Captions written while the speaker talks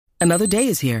Another day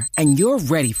is here, and you're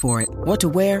ready for it. What to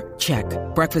wear? Check.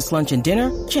 Breakfast, lunch, and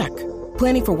dinner? Check.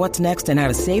 Planning for what's next and how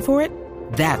to save for it?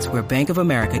 That's where Bank of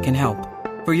America can help.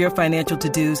 For your financial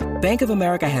to-dos, Bank of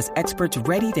America has experts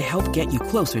ready to help get you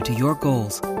closer to your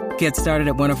goals. Get started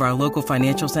at one of our local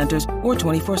financial centers or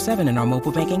 24/7 in our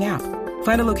mobile banking app.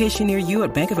 Find a location near you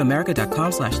at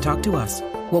bankofamerica.com/talktous.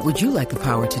 What would you like the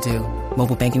power to do?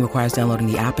 Mobile banking requires downloading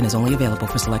the app and is only available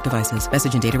for select devices.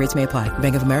 Message and data rates may apply.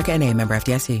 Bank of America N.A., member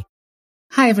FDIC.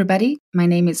 Hi, everybody. My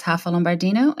name is Rafa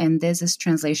Lombardino, and this is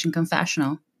Translation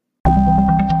Confessional.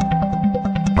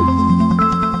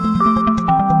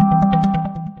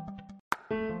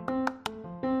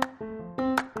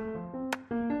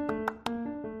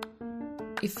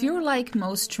 If you're like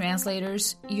most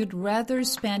translators, you'd rather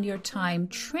spend your time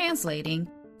translating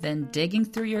than digging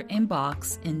through your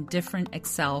inbox in different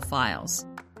Excel files.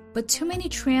 But too many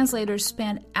translators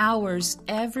spend hours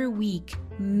every week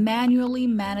manually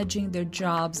managing their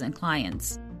jobs and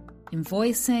clients.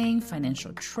 Invoicing,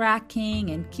 financial tracking,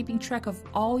 and keeping track of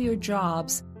all your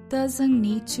jobs doesn't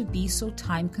need to be so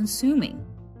time-consuming.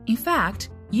 In fact,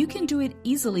 you can do it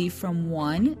easily from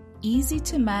one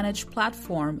easy-to-manage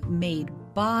platform made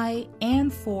by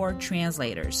and for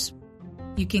translators.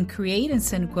 You can create and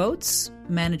send quotes,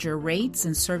 manage your rates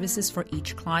and services for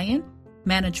each client,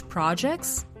 manage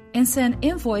projects, and send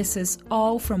invoices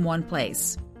all from one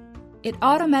place. It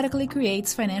automatically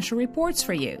creates financial reports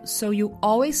for you, so you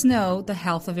always know the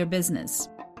health of your business.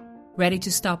 Ready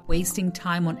to stop wasting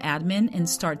time on admin and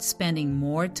start spending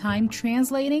more time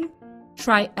translating?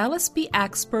 Try LSP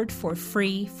Expert for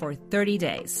free for 30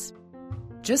 days.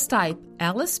 Just type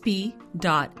lsp.expert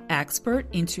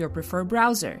into your preferred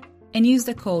browser and use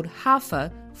the code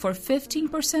HAFA for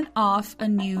 15% off a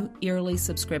new yearly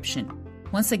subscription.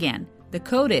 Once again, the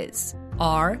code is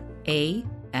RAFA.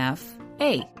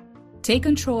 Take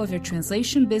control of your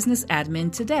translation business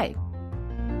admin today.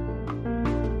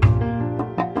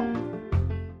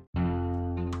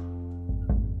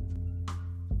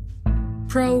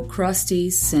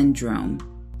 Procrustes syndrome.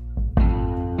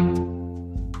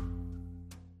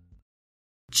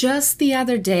 Just the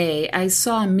other day, I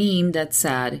saw a meme that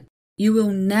said, "You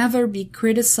will never be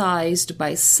criticized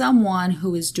by someone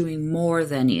who is doing more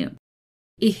than you."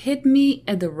 It hit me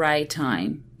at the right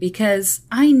time because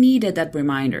I needed that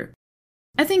reminder.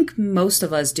 I think most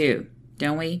of us do,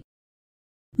 don't we?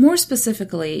 More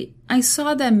specifically, I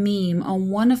saw that meme on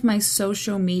one of my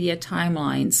social media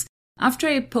timelines after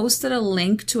I posted a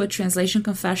link to a Translation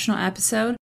Confessional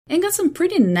episode and got some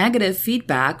pretty negative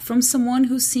feedback from someone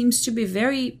who seems to be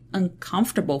very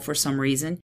uncomfortable for some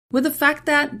reason with the fact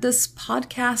that this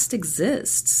podcast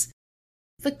exists.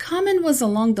 The comment was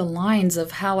along the lines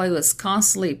of how I was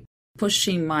constantly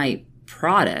pushing my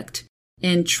product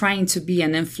and trying to be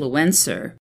an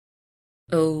influencer.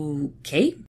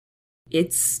 Okay,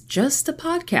 it's just a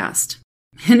podcast,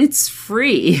 and it's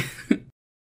free.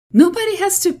 Nobody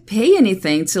has to pay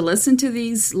anything to listen to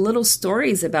these little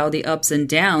stories about the ups and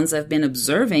downs I've been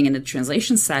observing in the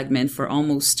translation segment for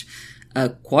almost a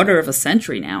quarter of a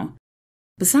century now.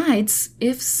 Besides,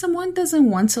 if someone doesn't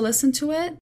want to listen to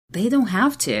it, they don't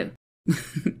have to.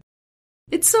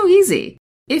 It's so easy.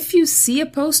 If you see a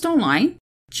post online,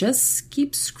 just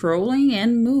keep scrolling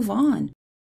and move on.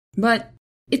 But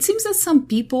it seems that some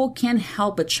people can't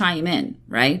help but chime in,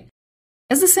 right?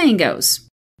 As the saying goes,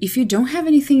 if you don't have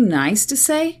anything nice to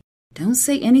say, don't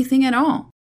say anything at all.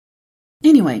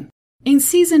 Anyway, in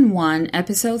Season 1,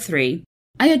 Episode 3,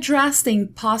 I addressed the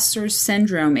imposter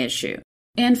syndrome issue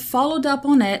and followed up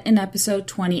on it in Episode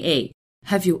 28.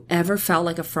 Have you ever felt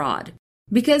like a fraud?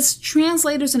 Because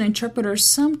translators and interpreters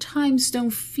sometimes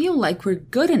don't feel like we're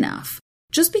good enough,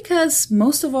 just because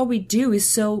most of what we do is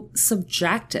so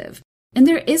subjective, and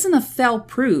there isn't a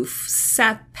fail-proof,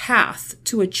 set path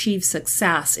to achieve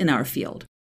success in our field.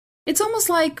 It's almost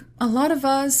like a lot of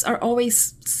us are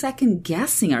always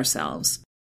second-guessing ourselves.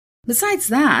 Besides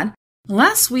that,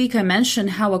 last week I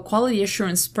mentioned how a quality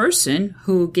assurance person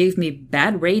who gave me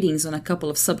bad ratings on a couple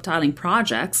of subtitling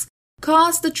projects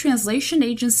caused the translation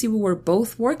agency we were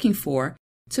both working for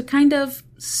to kind of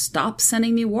stop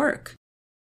sending me work.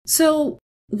 So,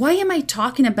 why am I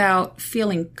talking about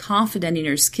feeling confident in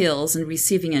your skills and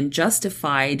receiving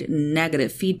unjustified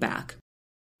negative feedback?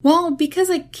 Well, because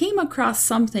I came across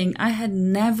something I had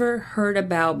never heard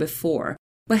about before,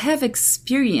 but have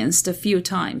experienced a few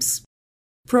times.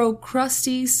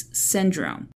 Procrustes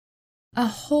syndrome. A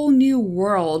whole new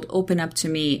world opened up to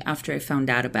me after I found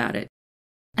out about it.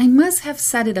 I must have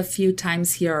said it a few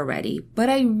times here already, but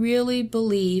I really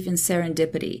believe in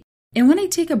serendipity. And when I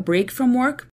take a break from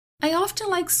work, I often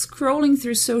like scrolling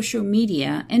through social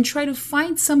media and try to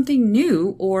find something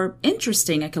new or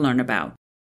interesting I can learn about.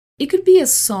 It could be a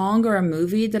song or a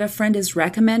movie that a friend is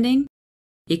recommending.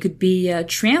 It could be a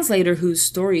translator whose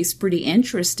story is pretty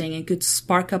interesting and could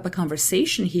spark up a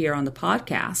conversation here on the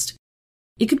podcast.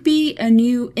 It could be a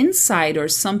new insight or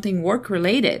something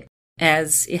work-related,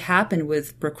 as it happened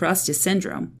with Procrustes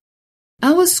syndrome.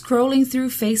 I was scrolling through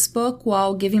Facebook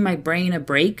while giving my brain a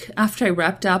break after I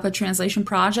wrapped up a translation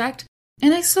project,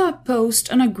 and I saw a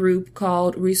post on a group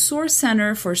called Resource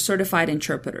Center for Certified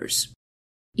Interpreters.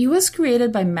 It was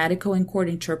created by medical and court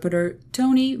interpreter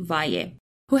Tony Valle,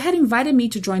 who had invited me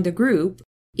to join the group,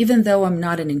 even though I'm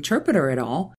not an interpreter at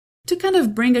all, to kind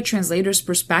of bring a translator's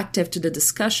perspective to the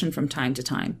discussion from time to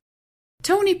time.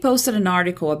 Tony posted an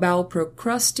article about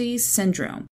Procrustes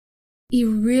syndrome. He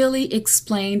really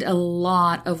explained a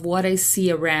lot of what I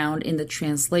see around in the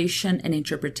translation and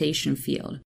interpretation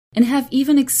field, and have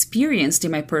even experienced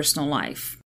in my personal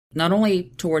life, not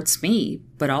only towards me,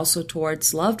 but also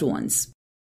towards loved ones.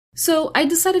 So I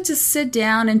decided to sit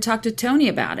down and talk to Tony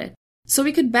about it, so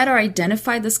we could better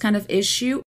identify this kind of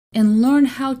issue and learn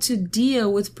how to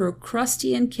deal with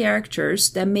Procrustean characters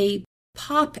that may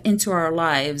pop into our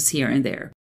lives here and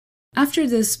there. After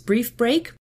this brief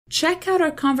break, check out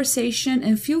our conversation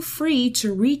and feel free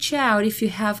to reach out if you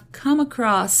have come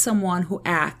across someone who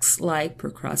acts like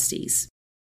Procrustes.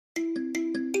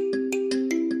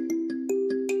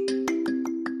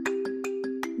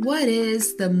 What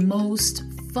is the most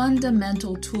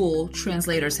fundamental tool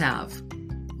translators have?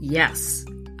 Yes,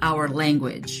 our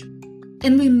language.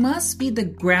 And we must be the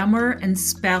grammar and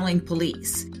spelling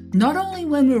police, not only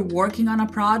when we're working on a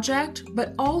project,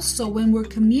 but also when we're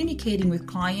communicating with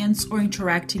clients or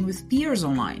interacting with peers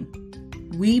online.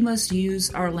 We must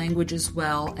use our language as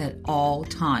well at all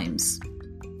times.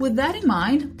 With that in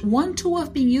mind, one tool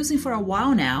I've been using for a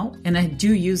while now, and I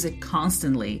do use it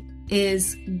constantly,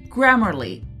 is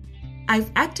Grammarly.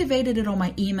 I've activated it on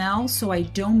my email so I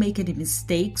don't make any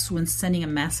mistakes when sending a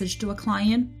message to a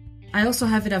client. I also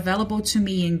have it available to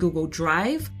me in Google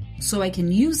Drive, so I can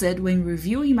use it when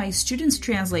reviewing my students'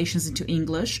 translations into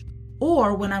English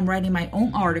or when I'm writing my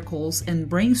own articles and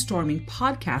brainstorming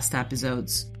podcast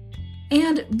episodes.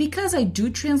 And because I do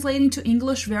translate into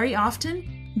English very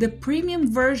often, the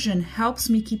premium version helps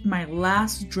me keep my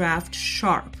last draft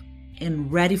sharp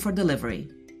and ready for delivery.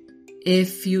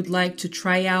 If you'd like to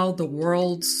try out the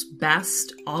world's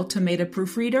best automated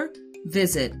proofreader,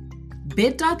 visit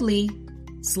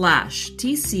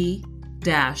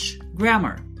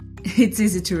bit.ly/TC-grammar. It's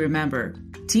easy to remember.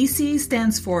 TC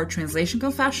stands for Translation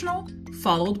Confessional,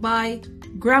 followed by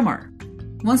grammar.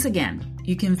 Once again,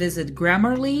 you can visit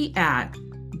Grammarly at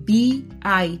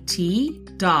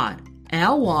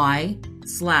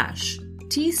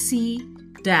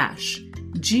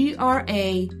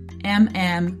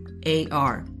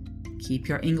bit.ly/TC-grammar. Keep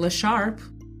your English sharp.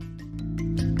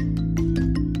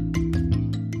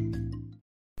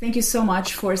 Thank you so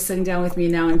much for sitting down with me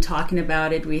now and talking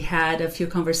about it. We had a few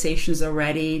conversations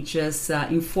already, just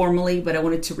informally, but I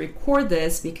wanted to record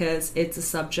this because it's a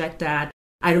subject that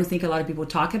I don't think a lot of people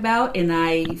talk about, and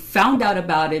I found out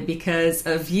about it because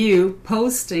of you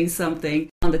posting something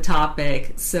on the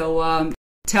topic. So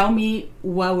tell me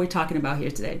what we're talking about here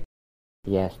today.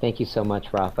 Yes, thank you so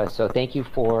much, Rafa. So thank you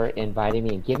for inviting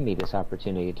me and giving me this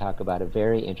opportunity to talk about a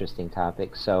very interesting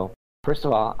topic. So first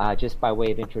of all, just by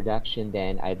way of introduction,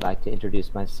 then I'd like to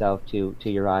introduce myself to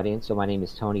your audience. So my name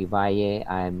is Tony Valle.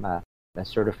 I'm a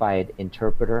certified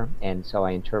interpreter, and so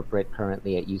I interpret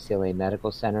currently at UCLA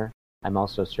Medical Center. I'm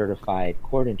also a certified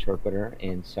court interpreter,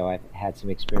 and so I've had some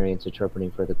experience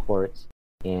interpreting for the courts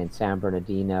in San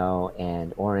Bernardino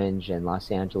and Orange and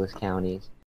Los Angeles counties.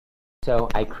 So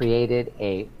I created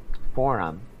a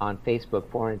forum on Facebook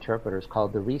for interpreters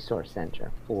called the Resource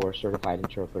Center for Certified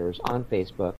Interpreters on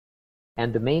Facebook.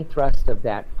 And the main thrust of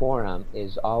that forum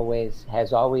has always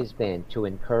been to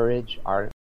encourage our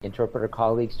interpreter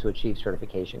colleagues to achieve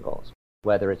certification goals,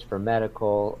 whether it's for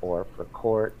medical or for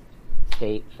court,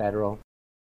 state, federal.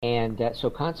 And so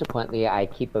consequently, I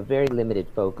keep a very limited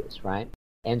focus, right?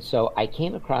 And so I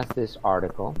came across this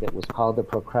article that was called the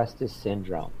Procrustes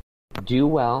Syndrome. Do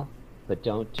well, but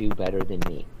don't do better than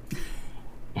me.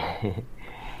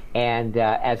 And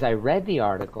as I read the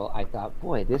article, I thought,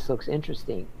 boy, this looks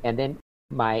interesting. And then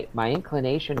my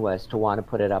inclination was to want to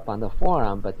put it up on the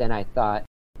forum, but then I thought,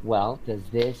 well, does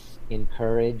this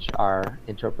encourage our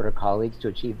interpreter colleagues to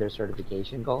achieve their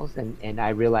certification goals? And I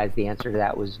realized the answer to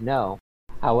that was no.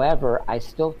 However, I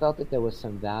still felt that there was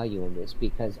some value in this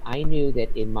because I knew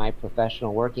that in my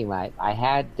professional working life, I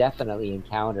had definitely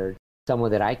encountered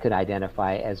someone that I could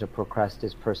identify as a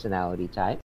Procrustes personality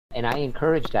type. and I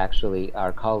encouraged actually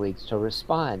our colleagues to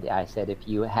respond. I said, if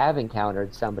you have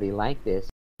encountered somebody like this,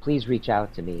 please reach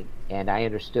out to me. And I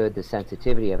understood the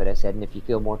sensitivity of it. I said, and if you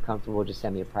feel more comfortable, just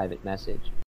send me a private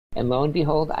message. And lo and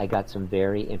behold, I got some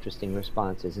very interesting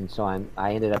responses. And so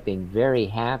I ended up being very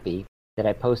happy that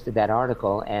I posted that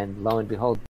article. And lo and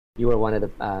behold, you were one of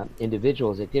the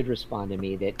individuals that did respond to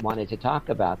me that wanted to talk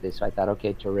about this. So I thought,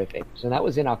 okay, terrific. So that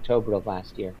was in October of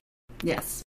last year.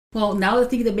 Yes. Well, now I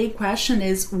think the big question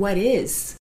is, what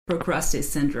is procrustes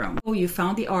syndrome? You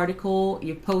found the article,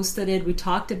 you posted it, we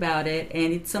talked about it,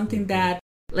 and it's something that,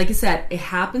 like I said, it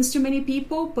happens to many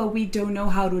people, but we don't know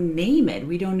how to name it.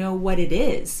 We don't know what it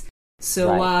is.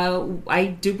 So right. I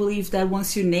do believe that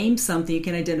once you name something, you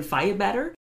can identify it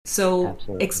better. So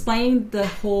Absolutely. Explain the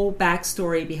whole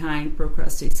backstory behind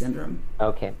procrustes syndrome.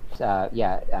 Okay.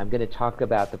 I'm going to talk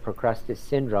about the procrustes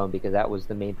syndrome because that was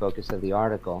the main focus of the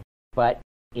article. But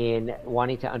in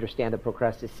wanting to understand the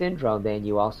procrustes syndrome, then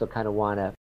you also kind of want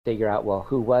to figure out, well,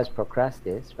 who was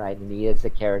Procrustes, right? And he is a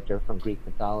character from Greek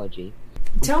mythology.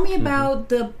 Tell me about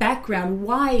the background.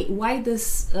 Why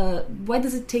does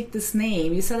it take this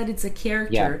name? You said that it's a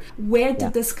character. Yeah. Where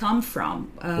did this come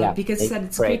from? Because you said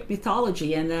it's Greek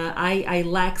mythology, and I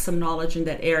lack some knowledge in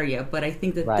that area, but I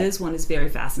think that this one is very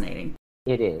fascinating.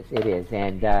 It is,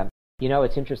 and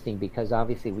it's interesting because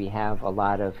obviously we have a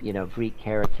lot of Greek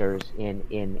characters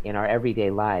in our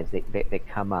everyday lives that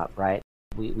come up, right?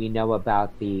 We know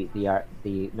about the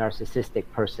narcissistic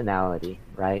personality,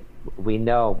 right? We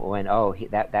know when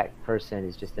that person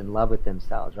is just in love with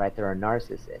themselves, right? They're a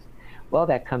narcissist. Well,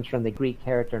 that comes from the Greek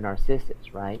character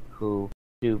Narcissus, right? Who,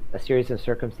 through a series of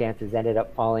circumstances, ended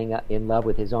up falling in love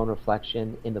with his own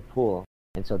reflection in the pool,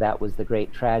 and so that was the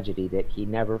great tragedy, that he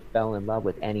never fell in love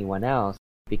with anyone else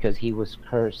because he was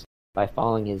cursed by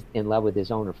falling in love with his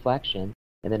own reflection.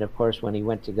 And then, of course, when he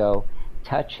went to go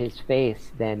touch his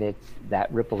face, then it's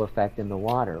that ripple effect in the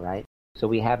water, right? So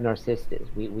we have Narcissus.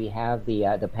 We have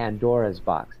the Pandora's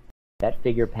box. That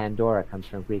figure Pandora comes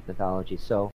from Greek mythology.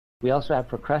 So we also have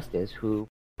Procrustes, who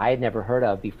I had never heard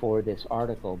of before this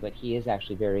article, but he is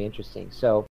actually very interesting.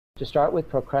 So to start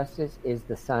with, Procrustes is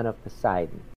the son of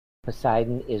Poseidon.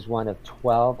 Poseidon is one of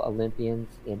 12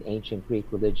 Olympians in ancient Greek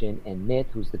religion and myth,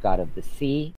 who's the god of the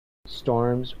sea,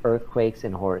 storms, earthquakes,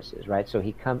 and horses, right? So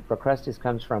Procrustes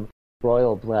comes from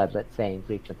royal blood, let's say, in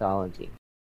Greek mythology.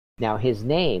 Now, his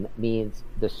name means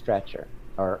the stretcher,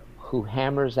 or who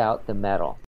hammers out the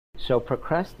metal. So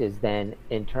Procrustes then,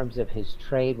 in terms of his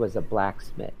trade, was a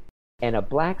blacksmith. And a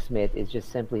blacksmith is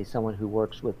just simply someone who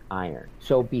works with iron.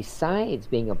 So besides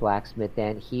being a blacksmith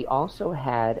then, he also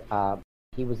had,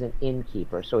 he was an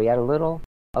innkeeper. So he had a little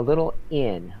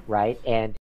inn, right?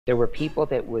 And there were people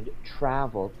that would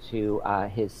travel to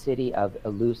his city of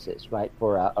Eleusis, right,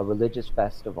 for a religious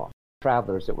festival.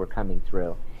 Travelers that were coming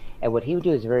through. And what he would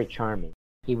do is very charming.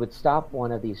 He would stop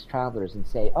one of these travelers and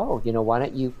say, why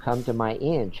don't you come to my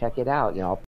inn, check it out,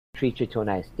 I'll treat you to a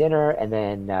nice dinner, and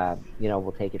then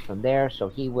we'll take it from there. So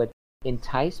he would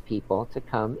entice people to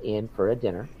come in for a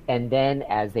dinner, and then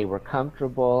as they were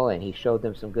comfortable and he showed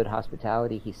them some good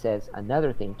hospitality, he says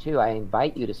another thing too: I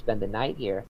invite you to spend the night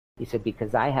here, he said,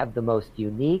 because I have the most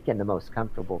unique and the most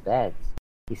comfortable beds.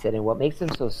 He said, and what makes them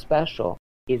so special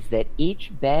is that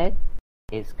each bed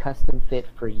is custom fit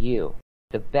for you.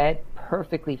 The bed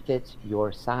perfectly fits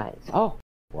your size. Oh,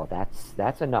 well,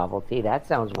 that's a novelty. That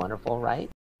sounds wonderful, right?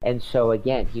 And so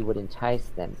again, he would entice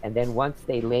them. And then once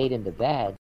they laid in the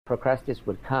bed, Procrustes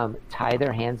would come, tie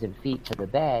their hands and feet to the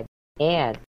bed,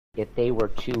 and if they were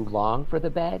too long for the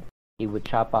bed, he would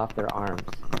chop off their arms,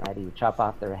 right? He would chop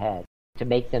off their head to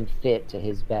make them fit to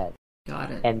his bed.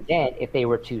 Got it. And then if they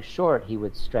were too short, he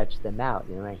would stretch them out.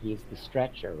 He's the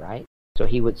stretcher, right? So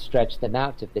he would stretch them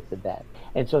out to fit the bed.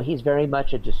 And so he's very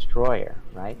much a destroyer,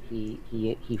 right?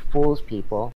 He fools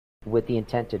people with the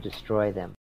intent to destroy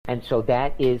them. And so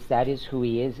that is who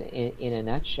he is in a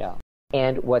nutshell.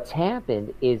 And what's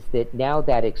happened is that now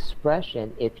that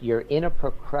expression, if you're in a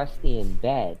Procrustean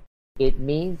bed, it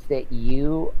means that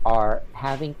you are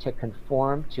having to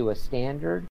conform to a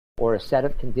standard or a set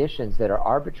of conditions that are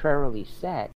arbitrarily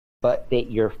set, but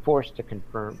that you're forced to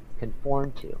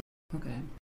conform to. Okay.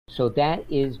 So that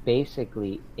is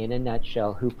basically, in a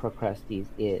nutshell, who Procrustes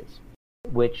is,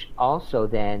 which also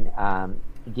then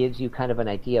gives you kind of an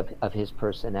idea of his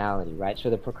personality, right? So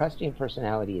the Procrustean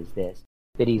personality is this: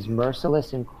 that he's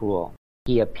merciless and cruel.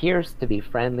 He appears to be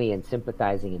friendly and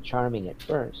sympathizing and charming at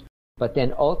first, but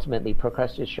then ultimately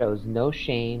Procrustes shows no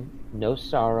shame, no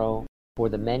sorrow for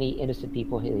the many innocent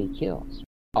people that he kills.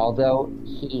 Although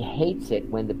he hates it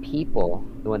when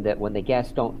the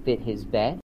guests don't fit his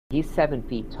bed, He's 7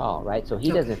 feet tall, right? So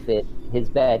he Okay. doesn't fit his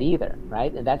bed either,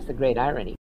 right? And that's the great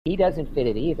irony. He doesn't fit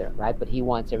it either, right? But he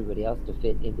wants everybody else to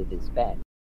fit into this bed.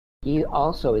 He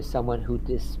also is someone who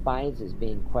despises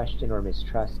being questioned or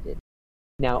mistrusted.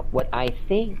 Now, what I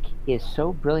think is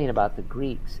so brilliant about the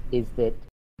Greeks is that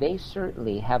they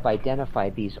certainly have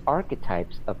identified these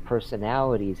archetypes of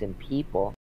personalities and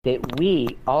people that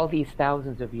we, all these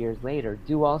thousands of years later,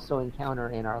 do also encounter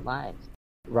in our lives.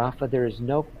 Rafa, there is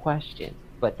no question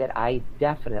but that I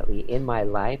definitely, in my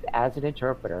life as an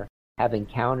interpreter, have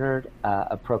encountered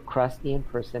a Procrustean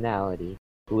personality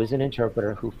who is an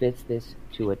interpreter who fits this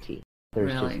to a T.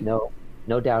 There's Really? just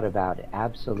no doubt about it.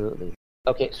 Absolutely.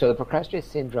 Okay, so the Procrustes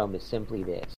syndrome is simply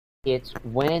this. It's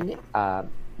when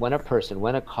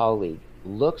a colleague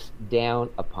looks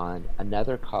down upon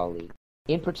another colleague,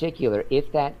 in particular,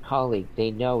 if that colleague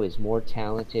they know is more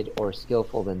talented or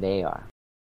skillful than they are.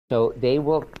 So they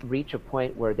will reach a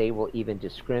point where they will even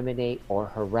discriminate or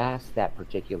harass that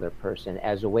particular person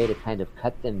as a way to kind of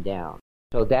cut them down.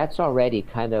 So that's already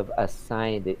kind of a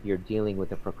sign that you're dealing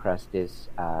with a Procrustes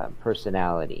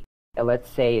personality. Let's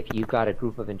say if you've got a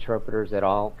group of interpreters that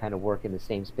all kind of work in the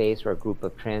same space, or a group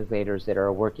of translators that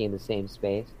are working in the same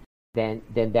space, then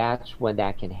that's when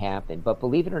that can happen. But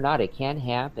believe it or not, it can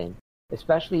happen,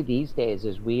 especially these days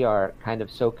as we are kind of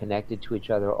so connected to each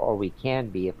other, or we can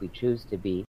be if we choose to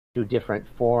be, through different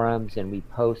forums, and we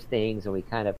post things and we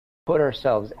kind of put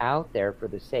ourselves out there for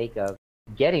the sake of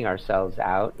getting ourselves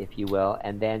out, if you will,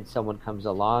 and then someone comes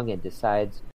along and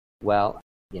decides, well,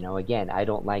 again, I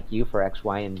don't like you for X,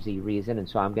 Y, and Z reason, and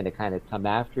so I'm going to kind of come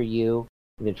after you.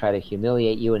 I'm going to try to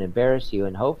humiliate you and embarrass you,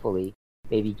 and hopefully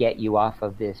maybe get you off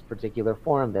of this particular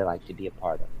forum they like to be a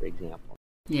part of, for example.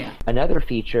 Yeah. Another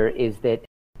feature is that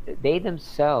they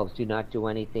themselves do not do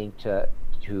anything to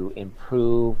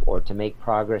improve or to make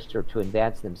progress or to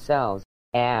advance themselves,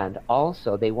 and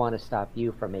also they want to stop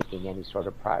you from making any sort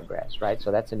of progress, right?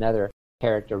 So that's another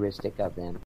characteristic of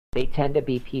them. They tend to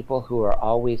be people who are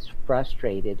always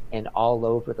frustrated and all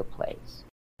over the place.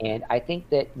 And I think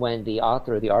that when the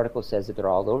author of the article says that they're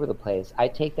all over the place, I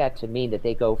take that to mean that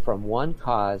they go from one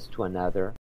cause to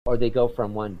another, or they go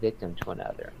from one victim to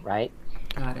another, right?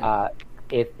 Got it.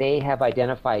 If they have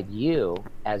identified you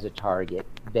as a target,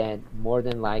 then more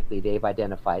than likely they've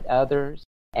identified others,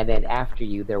 and then after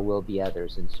you there will be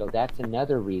others. And so that's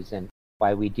another reason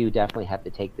why we do definitely have to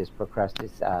take this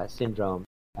Procrustes syndrome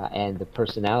and the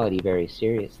personality very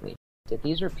seriously. That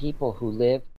these are people who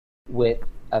live with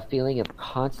a feeling of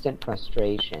constant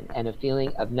frustration and a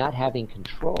feeling of not having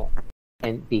control.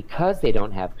 And because they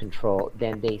don't have control,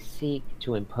 then they seek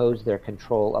to impose their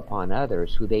control upon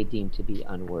others who they deem to be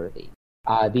unworthy.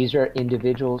 These are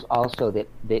individuals also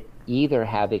that either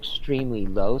have extremely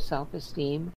low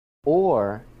self-esteem,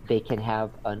 or they can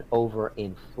have an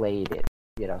overinflated,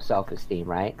 self-esteem,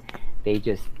 right?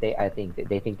 I think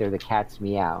they think they're the cat's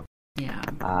meow. Yeah.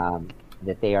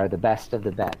 That they are the best of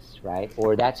the best, right?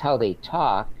 Or that's how they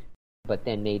talk, but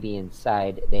then maybe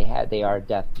inside they are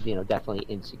definitely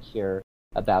insecure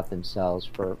about themselves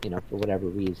for whatever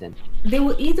reason. They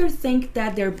will either think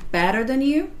that they're better than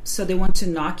you, so they want to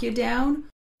knock you down,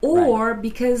 or right,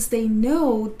 because they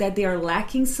know that they are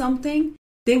lacking something,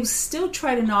 they will still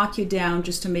try to knock you down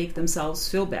just to make themselves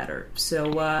feel better.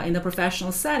 So in the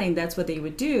professional setting, that's what they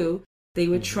would do. They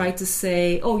would try to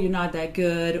say, oh, you're not that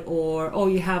good, or oh,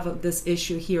 you have this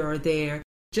issue here or there,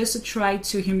 just to try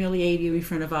to humiliate you in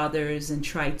front of others and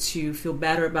try to feel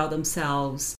better about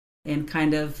themselves and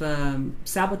kind of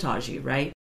sabotage you,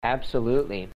 right?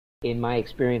 Absolutely. In my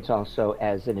experience also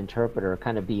as an interpreter,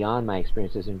 kind of beyond my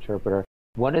experience as an interpreter,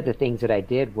 one of the things that I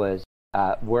did was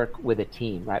work with a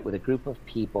team, right, with a group of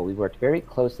people. We worked very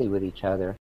closely with each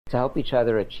other to help each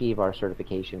other achieve our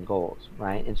certification goals,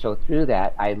 right? And so through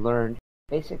that, I learned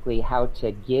basically how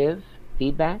to give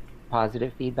feedback,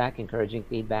 positive feedback, encouraging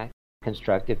feedback,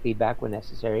 constructive feedback when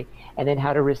necessary, and then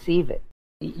how to receive it.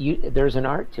 There's an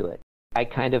art to it. I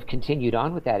kind of continued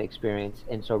on with that experience,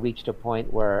 and so reached a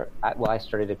point where I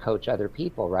started to coach other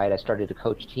people, right? I started to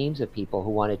coach teams of people who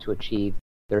wanted to achieve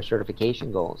their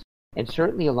certification goals. And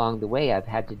certainly along the way, I've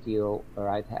had to deal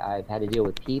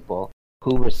with people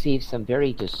who receive some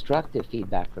very destructive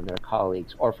feedback from their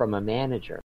colleagues or from a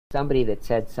manager, somebody that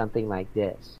said something like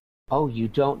this: "Oh, you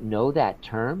don't know that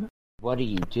term? What are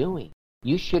you doing?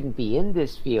 You shouldn't be in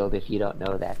this field if you don't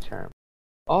know that term.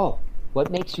 Oh, what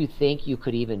makes you think you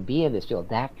could even be in this field?"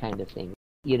 That kind of thing,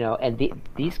 and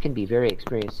these can be very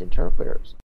experienced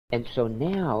interpreters. And so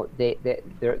now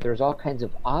there's all kinds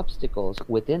of obstacles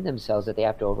within themselves that they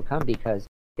have to overcome, because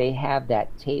they have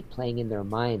that tape playing in their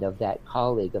mind of that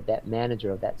colleague, of that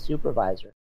manager, of that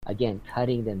supervisor, again,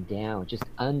 cutting them down, just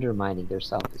undermining their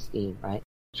self-esteem, right?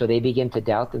 So they begin to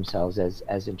doubt themselves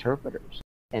as interpreters.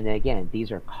 And again,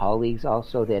 these are colleagues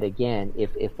also that, again,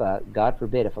 if God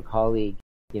forbid, if a colleague,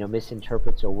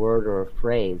 misinterprets a word or a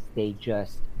phrase, they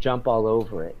just jump all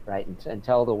over it, right? And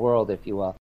tell the world, if you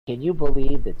will, can you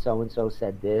believe that so-and-so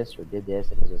said this or did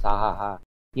this? And he says, ha, ha,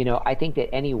 ha. I think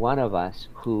that any one of us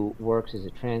who works as a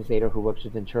translator, who works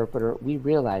as an interpreter, we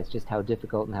realize just how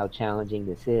difficult and how challenging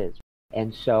this is.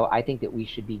 And so I think that we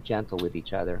should be gentle with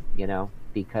each other,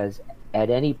 because at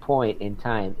any point in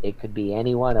time, it could be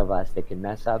any one of us that can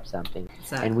mess up something.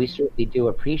 Exactly. And we certainly do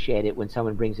appreciate it when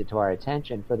someone brings it to our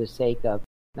attention for the sake of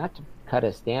not to cut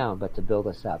us down, but to build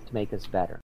us up, to make us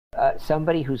better.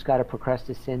 Somebody who's got a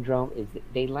procrustes syndrome is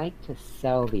that they like to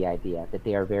sell the idea that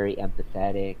they are very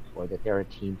empathetic or that they're a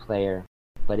team player,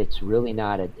 but it's really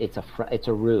not. It's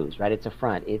a ruse, right? It's a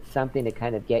front. It's something to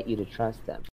kind of get you to trust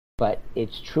them. But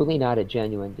it's truly not a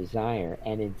genuine desire,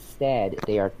 and instead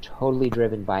they are totally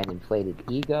driven by an inflated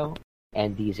ego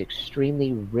and these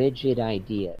extremely rigid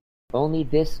ideas. Only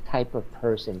this type of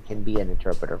person can be an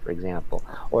interpreter, for example,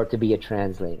 or to be a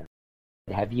translator.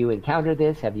 Have you encountered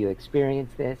this? Have you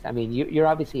experienced this? I mean, you're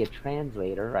obviously a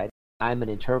translator, right? I'm an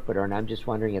interpreter, and I'm just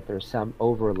wondering if there's some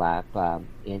overlap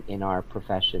in our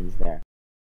professions there.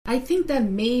 I think that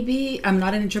maybe, I'm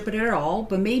not an interpreter at all,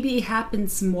 but maybe it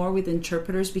happens more with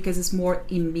interpreters because it's more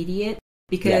immediate,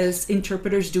 because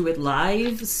interpreters do it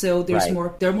live, so there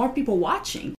are more people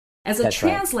watching. As a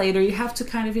translator, you have to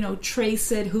kind of,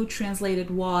 trace it, who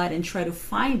translated what, and try to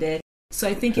find it. So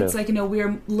I think it's like, we're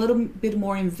a little bit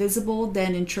more invisible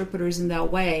than interpreters in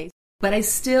that way. But I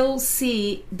still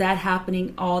see that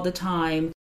happening all the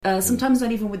time. Sometimes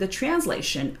not even with the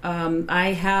translation.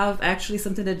 I have actually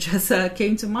something that just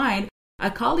came to mind. A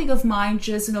colleague of mine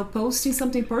just, posting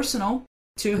something personal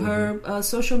to her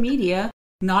social media,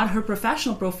 not her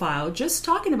professional profile, just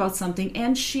talking about something,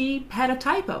 and she had a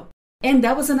typo. And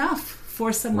that was enough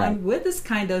for someone with this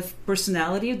kind of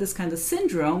personality, this kind of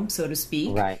syndrome, so to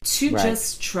speak, to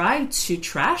just try to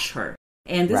trash her.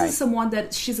 And this is someone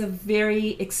that she's a very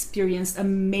experienced,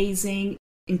 amazing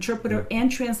interpreter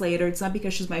and translator. It's not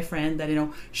because she's my friend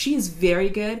that, she is very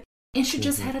good. And she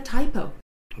just had a typo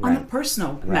on a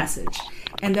personal message.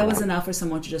 And that was enough for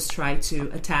someone to just try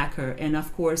to attack her. And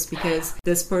of course, because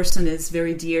this person is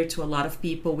very dear to a lot of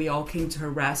people, we all came to her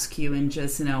rescue and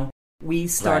just, we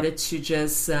started to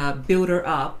just build her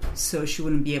up so she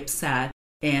wouldn't be upset.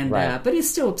 And but it's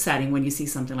still upsetting when you see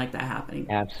something like that happening.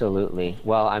 Absolutely.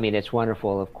 Well, I mean, it's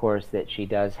wonderful, of course, that she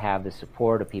does have the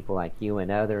support of people like you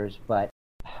and others. But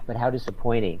how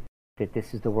disappointing that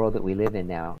this is the world that we live in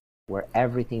now, where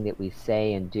everything that we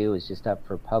say and do is just up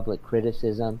for public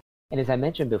criticism. And as I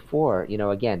mentioned before,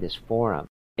 again, this forum,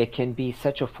 it can be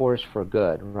such a force for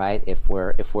good, right? If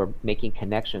we're making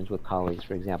connections with colleagues,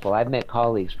 for example. I've met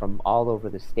colleagues from all over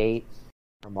the states,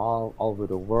 from all over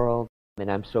the world,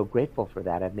 and I'm so grateful for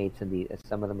that. I've made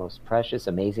some of the most precious,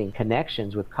 amazing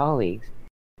connections with colleagues.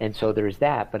 And so there's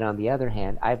that. But on the other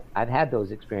hand, I've had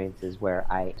those experiences where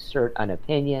I assert an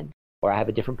opinion or I have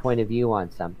a different point of view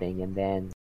on something, and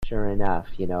then sure enough,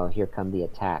 here come the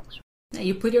attacks.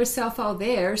 You put yourself out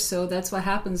there, so that's what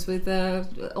happens with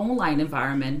the online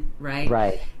environment, right?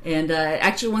 Right. And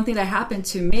actually, one thing that happened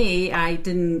to me, I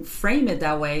didn't frame it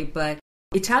that way, but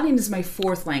Italian is my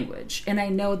fourth language, and I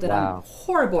know that I'm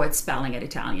horrible at spelling at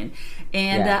Italian.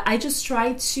 And I just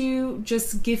tried to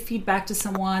just give feedback to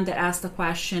someone that asked a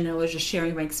question, and I was just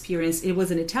sharing my experience. It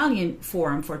was an Italian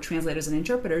forum for translators and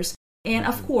interpreters. And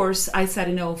of course, I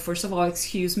said, first of all,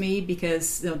 excuse me,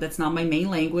 because that's not my main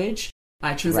language.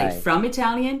 I translate from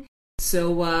Italian.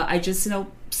 So I just,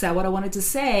 said what I wanted to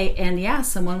say. And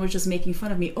someone was just making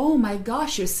fun of me. Oh my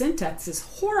gosh, your syntax is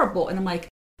horrible. And I'm like,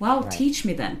 well, teach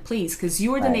me then, please, because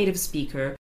you are the native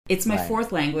speaker. It's my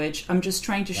fourth language. I'm just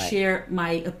trying to share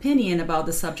my opinion about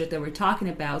the subject that we're talking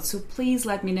about. So please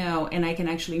let me know, and I can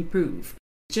actually improve.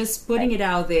 Just putting it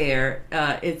out there,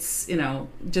 it's,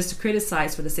 just to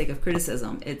criticize for the sake of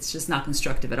criticism. It's just not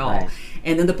constructive at all.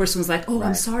 And then the person was like, oh,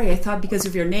 I'm sorry. I thought because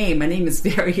of your name. My name is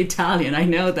very Italian. I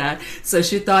know that. So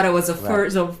she thought I was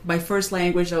my first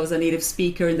language. I was a native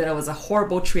speaker, and that I was a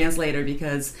horrible translator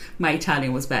because my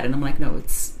Italian was bad. And I'm like, no,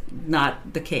 it's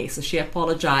not the case. So she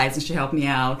apologized and she helped me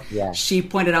out. She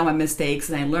pointed out my mistakes,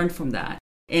 and I learned from that.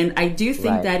 And I do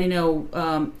think that,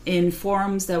 in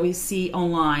forums that we see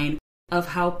online, of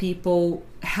how people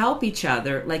help each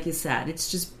other, like you said,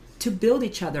 it's just to build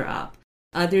each other up.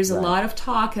 There's a lot of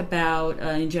talk about,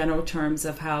 in general terms,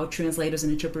 of how translators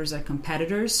and interpreters are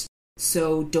competitors.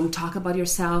 So don't talk about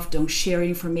yourself, don't share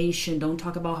information, don't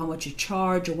talk about how much you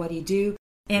charge or what you do.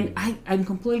 And I'm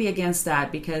completely against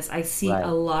that because I see Right.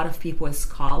 a lot of people as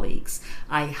colleagues.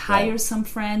 I hire Right. some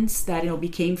friends that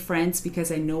became friends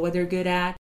because I know what they're good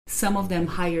at. Some of them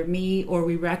hire me or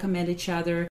we recommend each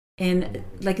other. And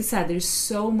like I said, there's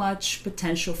so much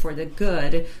potential for the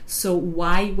good. So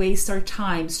why waste our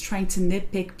times trying to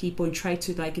nitpick people and try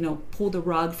to pull the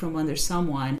rug from under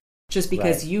someone just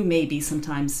because Right. you maybe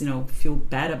sometimes, feel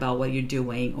bad about what you're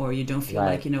doing or you don't feel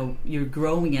Right. like, you're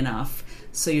growing enough.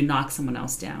 So you knock someone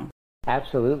else down.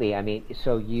 Absolutely. I mean,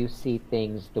 so you see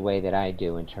things the way that I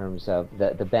do in terms of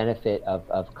the benefit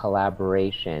of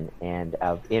collaboration and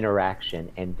of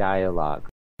interaction and dialogue.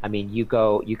 I mean, you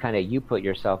put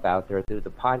yourself out there through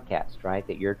the podcast, right?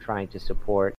 That you're trying to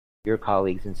support your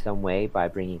colleagues in some way by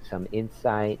bringing some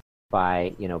insight,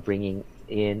 by, bringing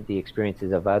in the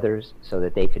experiences of others so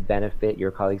that they could benefit,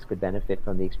 your colleagues could benefit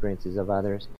from the experiences of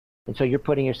others. And so you're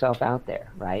putting yourself out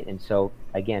there, right? And so,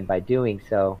 again, by doing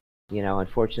so,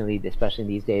 unfortunately, especially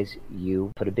these days,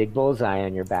 you put a big bullseye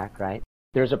on your back, right?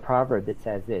 There's a proverb that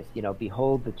says this,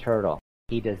 behold the turtle.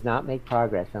 He does not make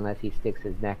progress unless he sticks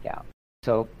his neck out.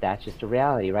 So that's just a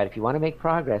reality, right? If you want to make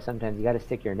progress, sometimes you got to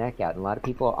stick your neck out. And a lot of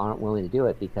people aren't willing to do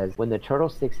it because when the turtle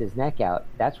sticks his neck out,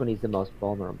 that's when he's the most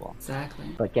vulnerable. Exactly.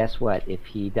 But guess what? If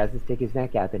he doesn't stick his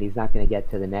neck out, then he's not going to get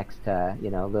to the next,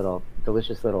 little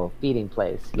delicious little feeding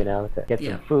place, to get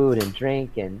some food and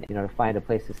drink and, to find a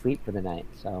place to sleep for the night.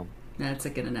 So that's a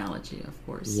good analogy, of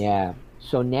course. Yeah.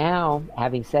 So now,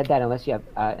 having said that, unless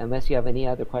you have any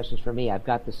other questions for me, I've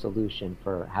got the solution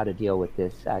for how to deal with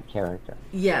this character.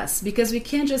 Yes, because we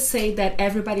can't just say that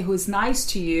everybody who is nice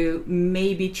to you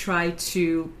maybe try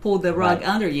to pull the rug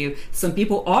under you. Some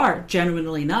people are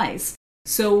genuinely nice.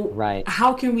 So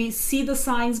how can we see the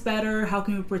signs better? How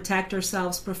can we protect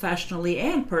ourselves professionally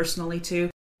and personally too?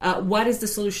 What is the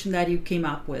solution that you came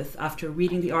up with after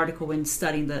reading the article and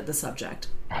studying the subject?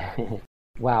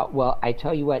 Wow. Well, I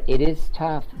tell you what, it is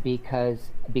tough because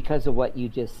of what you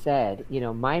just said.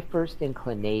 My first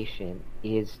inclination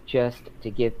is just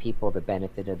to give people the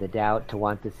benefit of the doubt, to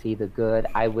want to see the good.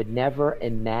 I would never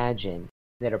imagine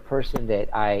that a person that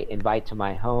I invite to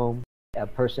my home, a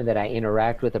person that I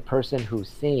interact with, a person who's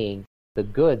seeing the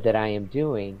good that I am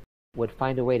doing would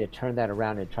find a way to turn that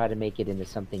around and try to make it into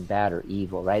something bad or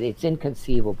evil, right? It's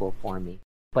inconceivable for me.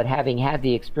 But having had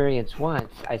the experience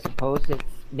once, I suppose it's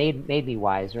made me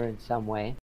wiser in some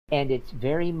way. And it's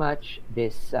very much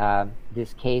this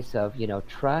case of,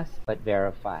 trust but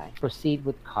verify. Proceed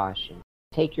with caution.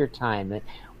 Take your time.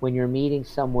 When you're meeting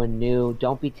someone new,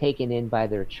 don't be taken in by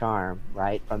their charm,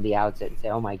 right, from the outset and say,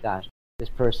 oh my gosh, this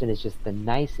person is just the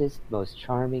nicest, most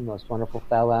charming, most wonderful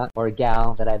fella or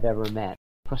gal that I've ever met.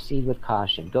 Proceed with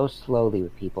caution. Go slowly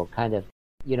with people. Kind of,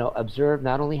 observe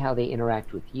not only how they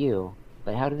interact with you,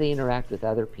 but how do they interact with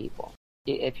other people?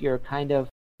 If you're kind of,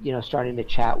 starting to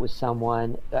chat with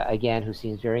someone, again, who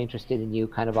seems very interested in you,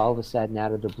 kind of all of a sudden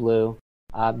out of the blue,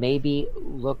 maybe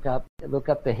look up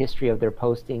the history of their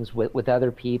postings with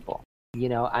other people.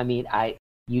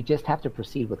 You just have to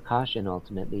proceed with caution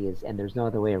ultimately, and there's no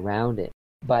other way around it.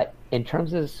 But in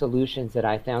terms of the solutions that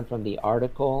I found from the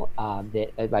article,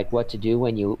 that like what to do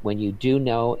when you do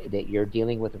know that you're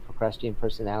dealing with a procrastinating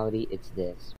personality, it's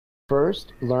this.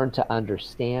 First, learn to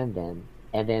understand them,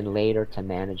 and then later to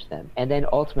manage them. And then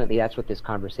ultimately, that's what this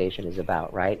conversation is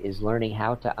about, right? Is learning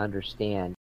how to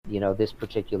understand, this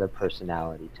particular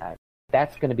personality type.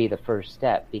 That's going to be the first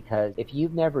step, because if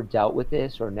you've never dealt with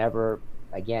this or never,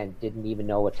 again, didn't even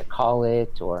know what to call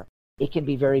it, or it can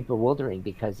be very bewildering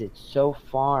because it's so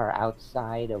far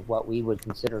outside of what we would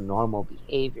consider normal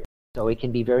behavior. So it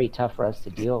can be very tough for us to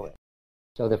deal with.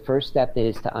 So the first step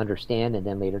is to understand and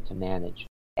then later to manage.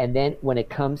 And then when it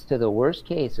comes to the worst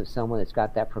case of someone that's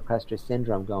got that procrastinator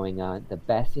syndrome going on, the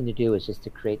best thing to do is just to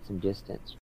create some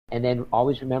distance. And then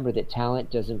always remember that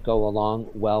talent doesn't go along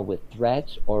well with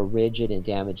threats or rigid and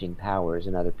damaging power is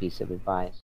another piece of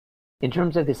advice. In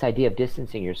terms of this idea of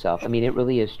distancing yourself, it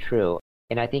really is true.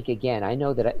 And I think, again, I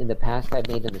know that in the past I've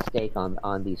made the mistake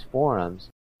on these forums.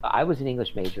 I was an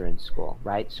English major in school,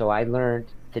 right? So I learned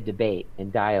to debate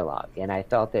and dialogue. And I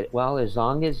felt that, well, as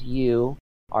long as you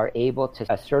are able to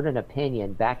assert an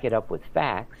opinion, back it up with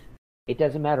facts, it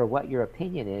doesn't matter what your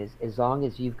opinion is, as long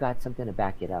as you've got something to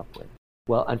back it up with.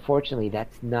 Well, unfortunately,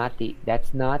 that's not the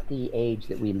age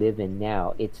that we live in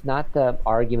now. It's not the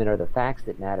argument or the facts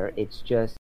that matter. It's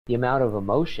just the amount of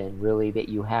emotion, really, that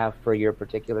you have for your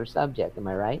particular subject. Am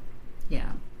I right?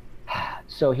 Yeah.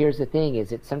 So here's the thing: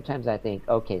 is that sometimes I think,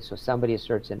 okay, so somebody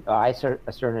assert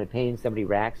an opinion, somebody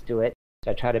reacts to it.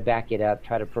 So I try to back it up,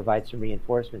 try to provide some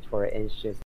reinforcements for it, and it's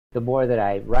just the more that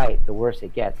I write, the worse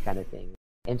it gets, kind of thing.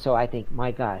 And so I think,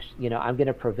 my gosh, I'm going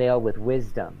to prevail with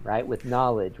wisdom, right? With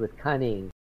knowledge, with cunning,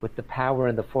 with the power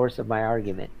and the force of my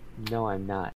argument. No, I'm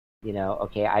not.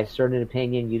 Okay, I assert an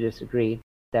opinion, you disagree.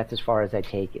 That's as far as I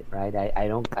take it, right? I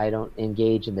don't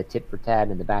engage in the tit for tat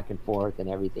and the back and forth and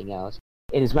everything else.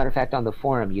 And as a matter of fact, on the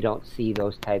forum, you don't see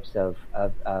those types of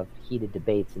heated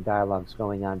debates and dialogues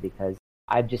going on, because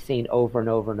I've just seen over and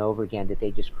over and over again that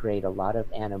they just create a lot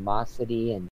of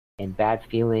animosity and bad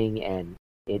feeling, and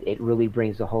it really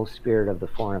brings the whole spirit of the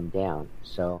forum down.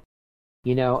 So,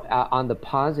 on the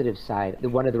positive side,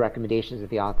 one of the recommendations that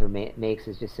the author makes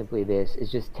is just simply this, is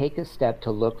just take a step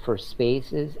to look for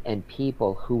spaces and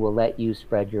people who will let you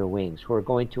spread your wings, who are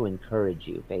going to encourage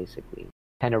you, basically.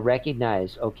 Kind of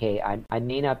recognize, okay, I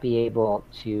may not be able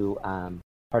to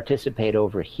participate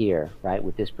over here, right,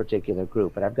 with this particular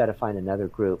group, but I've got to find another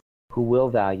group who will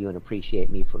value and appreciate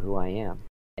me for who I am.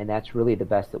 And that's really the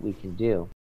best that we can do.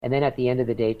 And then at the end of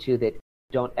the day, too, that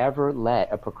don't ever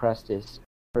let a Procrustes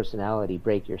personality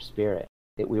break your spirit.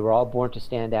 That we were all born to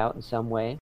stand out in some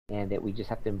way, and that we just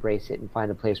have to embrace it and find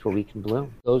a place where we can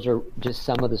bloom. Those are just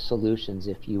some of the solutions,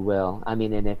 if you will. I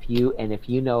mean, and if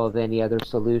you know of any other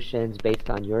solutions based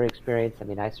on your experience, I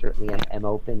mean, I certainly am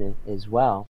open as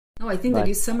well. No, I think that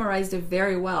you summarized it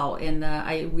very well,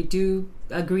 and we do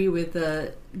agree with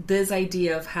this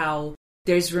idea of how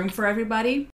there's room for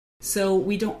everybody. So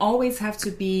we don't always have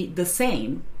to be the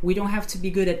same. We don't have to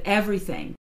be good at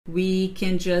everything. We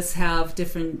can just have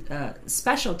different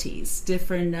specialties,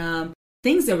 different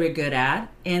things that we're good at.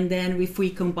 And then if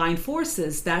we combine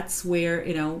forces, that's where,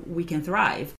 we can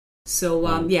thrive. So,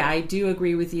 I do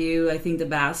agree with you. I think the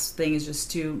best thing is just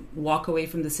to walk away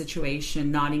from the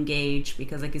situation, not engage,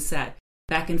 because like I said,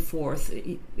 back and forth,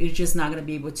 you're just not going to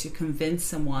be able to convince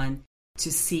someone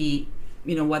to see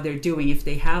what they're doing if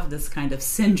they have this kind of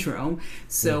syndrome.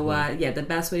 So the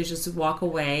best way is just to walk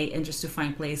away and just to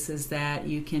find places that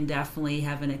you can definitely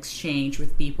have an exchange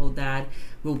with people that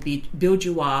will build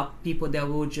you up, people that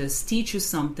will just teach you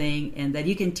something and that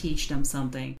you can teach them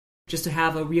something, just to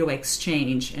have a real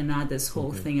exchange and not this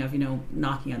whole thing of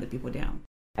knocking other people down.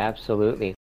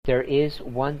 Absolutely. There is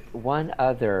one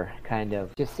other kind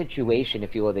of just situation,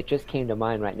 if you will, that just came to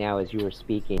mind right now as you were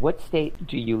speaking. What state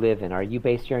do you live in? Are you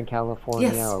based here in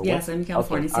California? Yes, I'm in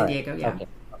California, San Diego, yeah.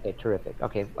 Okay, terrific.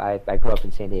 Okay, I grew up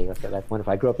in San Diego, so that's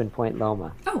wonderful. I grew up in Point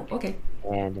Loma. Oh, okay.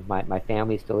 And my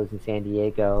family still lives in San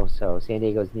Diego, so San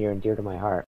Diego is near and dear to my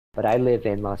heart. But I live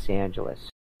in Los Angeles.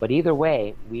 But either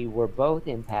way, we were both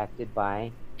impacted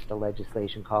by the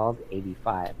legislation called AB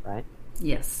 5, right?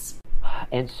 Yes.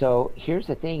 And so here's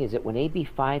the thing, is that when AB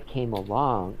 5 came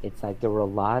along, it's like there were a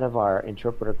lot of our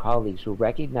interpreter colleagues who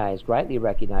rightly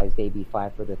recognized AB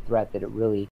 5 for the threat that it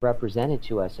really represented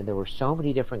to us. And there were so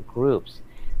many different groups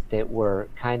that were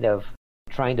kind of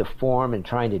trying to form and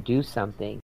trying to do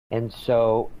something.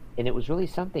 And it was really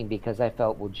something, because I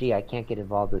felt, well, gee, I can't get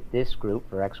involved with this group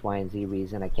for X, Y, and Z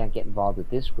reason. I can't get involved with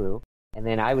this group. And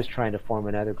then I was trying to form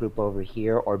another group over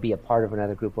here or be a part of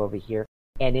another group over here.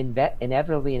 And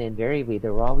inevitably and invariably,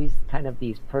 there were always kind of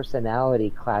these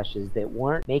personality clashes that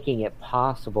weren't making it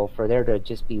possible for there to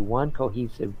just be one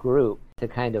cohesive group to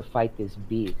kind of fight this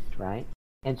beast, right?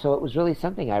 And so it was really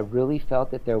something. I really felt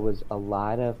that there was a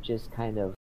lot of just kind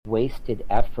of wasted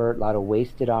effort, a lot of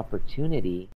wasted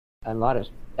opportunity, and a lot of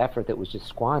effort that was just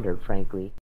squandered,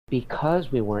 frankly,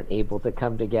 because we weren't able to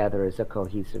come together as a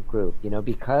cohesive group,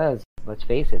 because, let's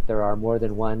face it, there are more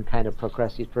than one kind of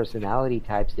Procrustes personality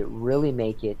types that really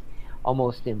make it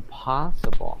almost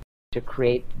impossible to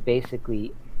create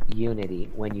basically unity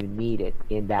when you need it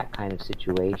in that kind of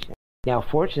situation. Now,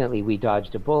 fortunately, we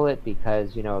dodged a bullet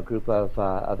because, a group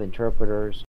of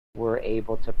interpreters were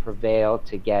able to prevail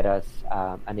to get us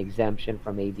an exemption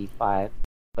from AB 5.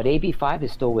 But AB 5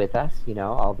 is still with us,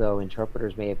 although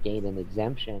interpreters may have gained an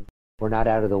exemption. We're not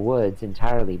out of the woods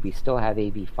entirely. We still have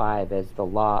AB 5 as the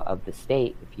law of the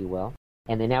state, if you will.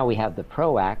 And then now we have the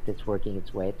PRO Act that's working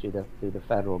its way through the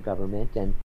federal government.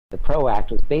 And the PRO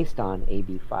Act was based on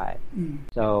AB 5.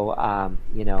 So,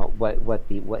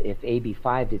 if AB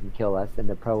 5 didn't kill us, then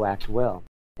the PRO Act will.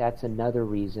 That's another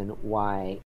reason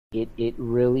why it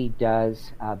really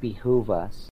does behoove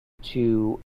us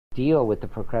to deal with the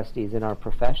Procrustes in our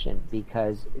profession,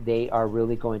 because they are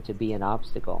really going to be an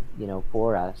obstacle,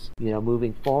 for us,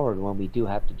 moving forward when we do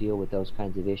have to deal with those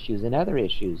kinds of issues and other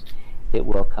issues that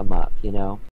will come up,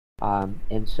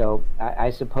 And so I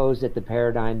suppose that the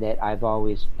paradigm that I've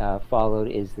always followed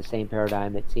is the same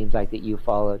paradigm that seems like that you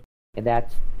followed, and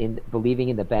that's in believing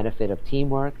in the benefit of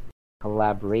teamwork,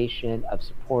 collaboration, of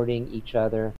supporting each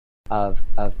other, of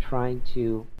trying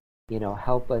to,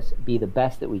 help us be the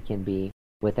best that we can be,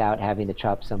 without having to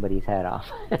chop somebody's head off.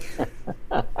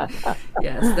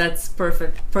 Yes, that's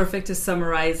perfect to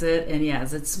summarize it. And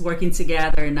yes, it's working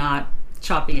together, not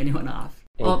chopping anyone off.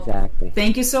 Well, exactly.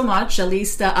 Thank you so much. At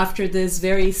least after this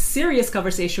very serious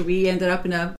conversation, we ended up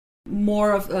in a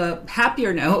more of a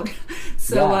happier note.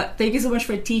 So thank you so much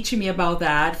for teaching me about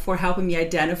that, for helping me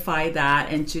identify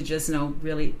that, and to just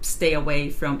really stay away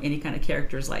from any kind of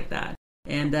characters like that.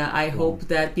 And I hope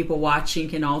that people watching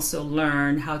can also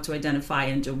learn how to identify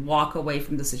and to walk away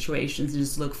from the situations and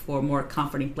just look for more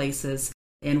comforting places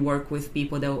and work with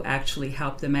people that will actually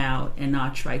help them out and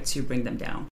not try to bring them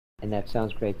down. And that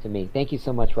sounds great to me. Thank you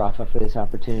so much, Rafa, for this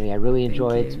opportunity. I really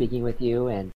enjoyed speaking with you,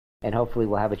 and hopefully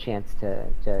we'll have a chance to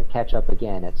catch up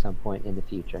again at some point in the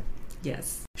future.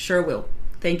 Yes, sure will.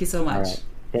 Thank you so much. All right.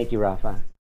 Thank you, Rafa.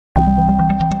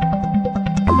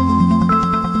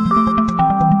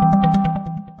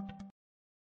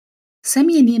 Send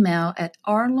me an email at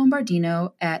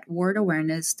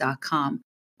rlombardino@wordawareness.com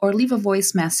or leave a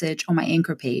voice message on my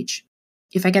Anchor page.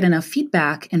 If I get enough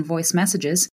feedback and voice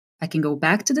messages, I can go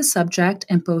back to the subject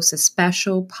and post a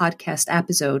special podcast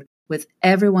episode with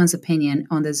everyone's opinion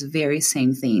on this very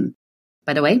same theme.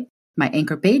 By the way, my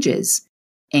Anchor page is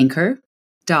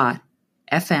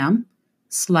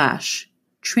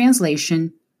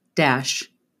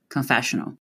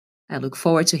anchor.fm/translation-confessional. I look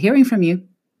forward to hearing from you.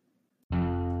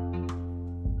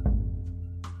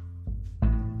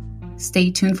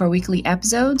 Stay tuned for weekly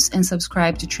episodes and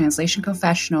subscribe to Translation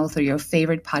Confessional through your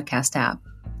favorite podcast app.